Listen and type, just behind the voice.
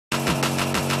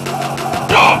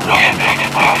I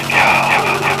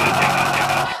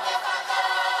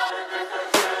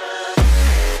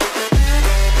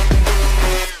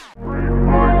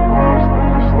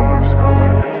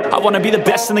wanna be the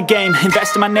best in the game,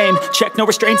 invest in my name. Check no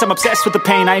restraints, I'm obsessed with the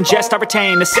pain. I ingest, I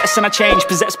retain, assess and I change.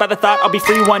 Possessed by the thought I'll be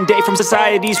free one day from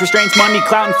society's restraints. Money,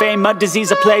 clout and fame, mud,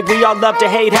 disease, a plague. We all love to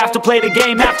hate, have to play the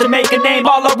game, have to make a name.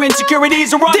 All our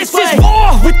insecurities are on display. This is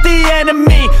war with the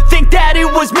enemy, think that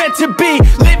it was meant to be.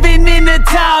 Living in a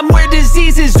time where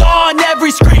disease is on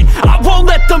every screen. I won't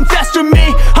let them fester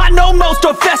me, I know most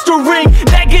are festering.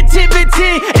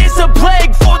 Negativity is a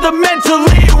plague for the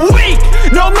mentally weak.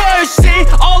 No mercy,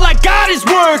 all I got is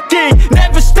working.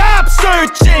 Never stop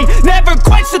searching, never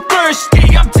quench the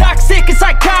thirsty. I'm toxic and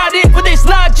psychotic with this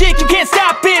logic, you can't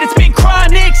stop it. It's been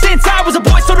chronic since I was a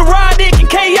boy, so neurotic and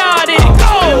chaotic. I'm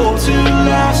built to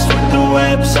last with the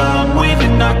webs I'm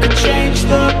weaving. I could change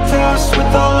the past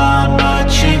with all I'm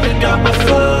achieving. Got my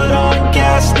foot on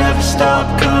gas, never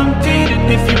stop competing.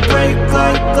 If you break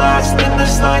like glass, then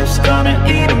this life's gonna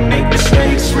eat 'em. Make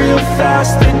mistakes real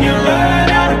fast, then you learn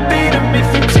how to beat 'em. If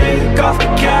you take off the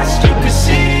cast, you can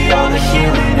see all the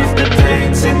healing. If the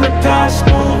pain's in the past,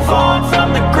 move on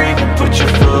from the grieving. Put your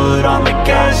foot on the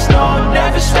gas, no,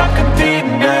 never stop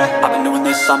competing, yeah. I've been doing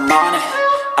this, I'm on it,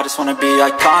 I just wanna be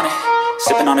iconic.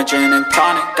 Sipping on a gin and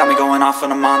tonic, got me going off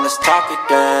when I'm on this topic,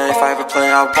 yeah. If I ever play,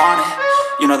 I want it,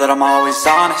 you know that I'm always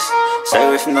honest. Stay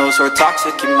away from those who are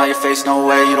toxic, keep them out your face, no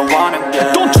way, you don't want them,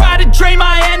 yeah. Don't try to drain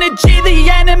my energy, the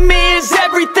enemy is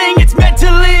everything. It's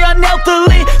mentally,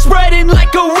 unhealthily, spreading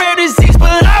like a rare disease.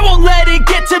 But I won't let it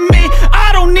get to me,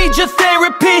 I don't need your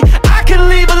therapy. I can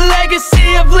leave a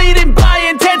legacy of leading by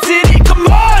intensity. Come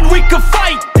on, we can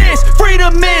fight this,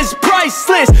 freedom is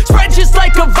priceless. Spread just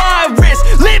like a virus,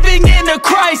 living in a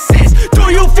crisis.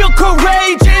 Do you feel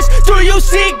courageous? Do you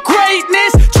seek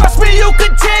greatness?